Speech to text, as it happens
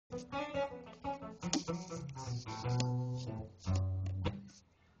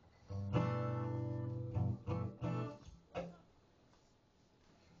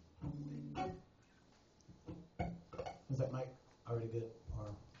Is that mic already good, or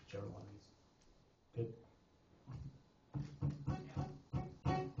whichever one of these? Good.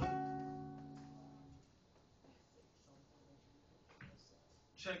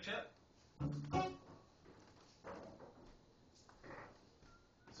 Check, check.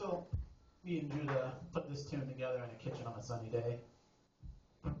 So, me and Judah put this tune together in a kitchen on a sunny day.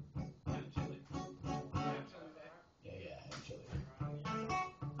 Yeah, in Chile.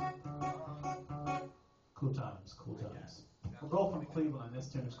 Cool times, cool times. We're both from Cleveland. This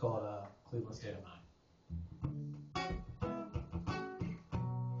tune is called Cleveland State of Mind.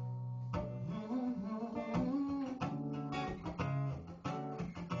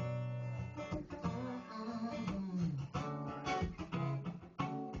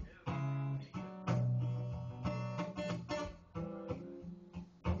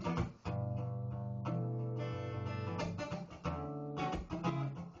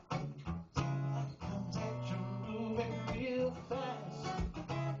 Real fast,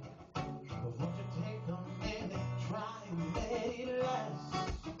 but won't you take a minute, try and let it last?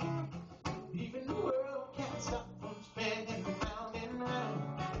 Even the world can't stop from spinning round and round.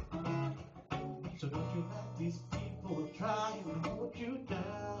 So don't you let these people try and hold you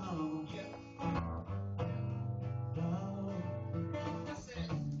down. Down. I said,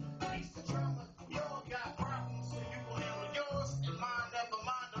 face the drama, we all got problems, so you will handle yours and mine, never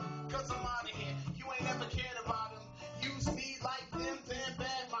mind them, cause I'm out of here, you ain't never cared about them, use me like them, then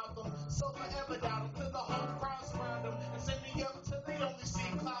badmouth them, so forever doubt them, till the whole crowd's around them, and send me up till they only see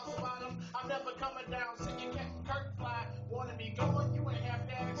clouds about them, I'm never coming down, singing Captain Kirk fly, wanted me going, you ain't half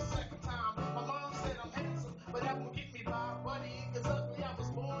that, it's the second time, my mom said I'm handsome, but that won't get me by, buddy, cause ugly, I was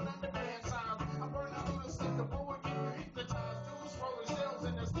born under bad times, I'm burning through the stick, the boy getting hypnotized, dudes rolling shells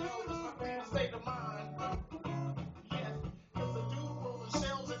in this hell, is my clean state of mind, yes, cause the dude rolling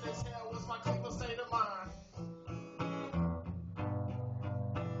shells in this hell was my clean state of mind.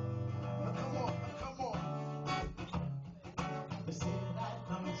 Come on. The city light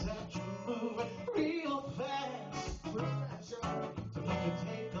comes at you moving real fast. So don't you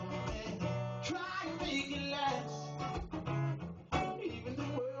take a minute, try and make it last. Even the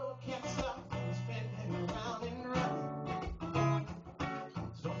world can't stop from spinning round and round.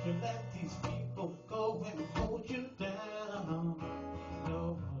 So don't you let these people go and hold you down. No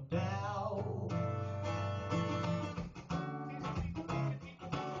doubt.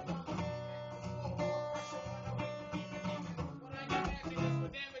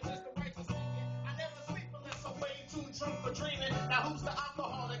 I never sleep unless I'm way too drunk for dreaming. Now who's the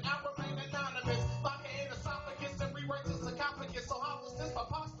alcoholic? I remain anonymous. Vodka in esophagus and rewrites his sarcophagus. So how was this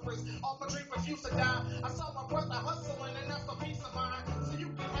preposterous? All my dream refused to die. I saw my brother hustling and that's a peace of mind. So you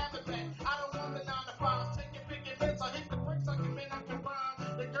can have it back. I don't want the 9 to 5. Take your big events. I hit the brakes. I can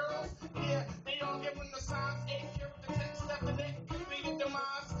rhyme. The girls, yeah, they all giving the signs. 8 carry the 10 step and that could be the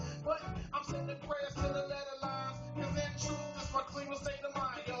demise. But I'm sending prayers to the letter lines. Cause in truth, this my Cleveland state of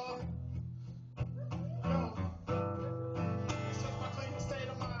mind, y'all. Yo, it's just my Cleveland state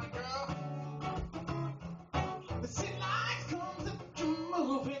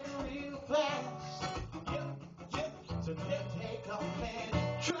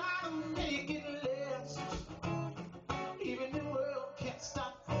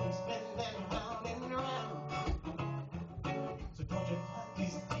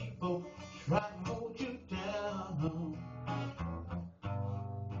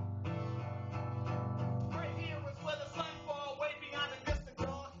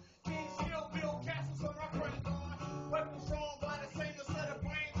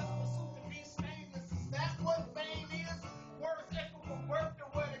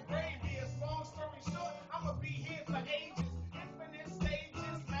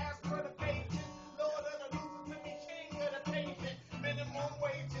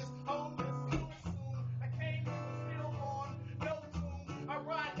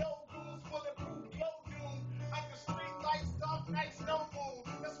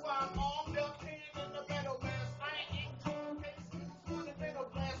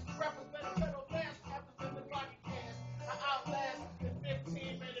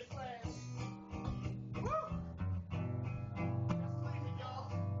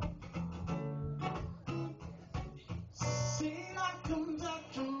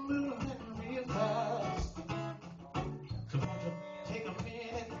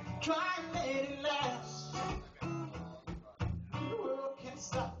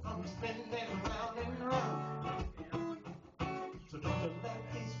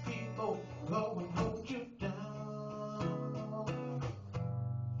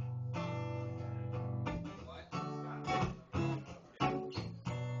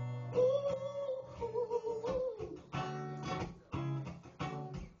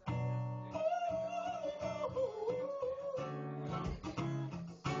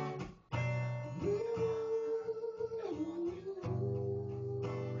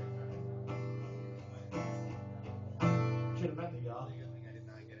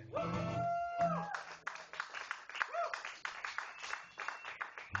Woo!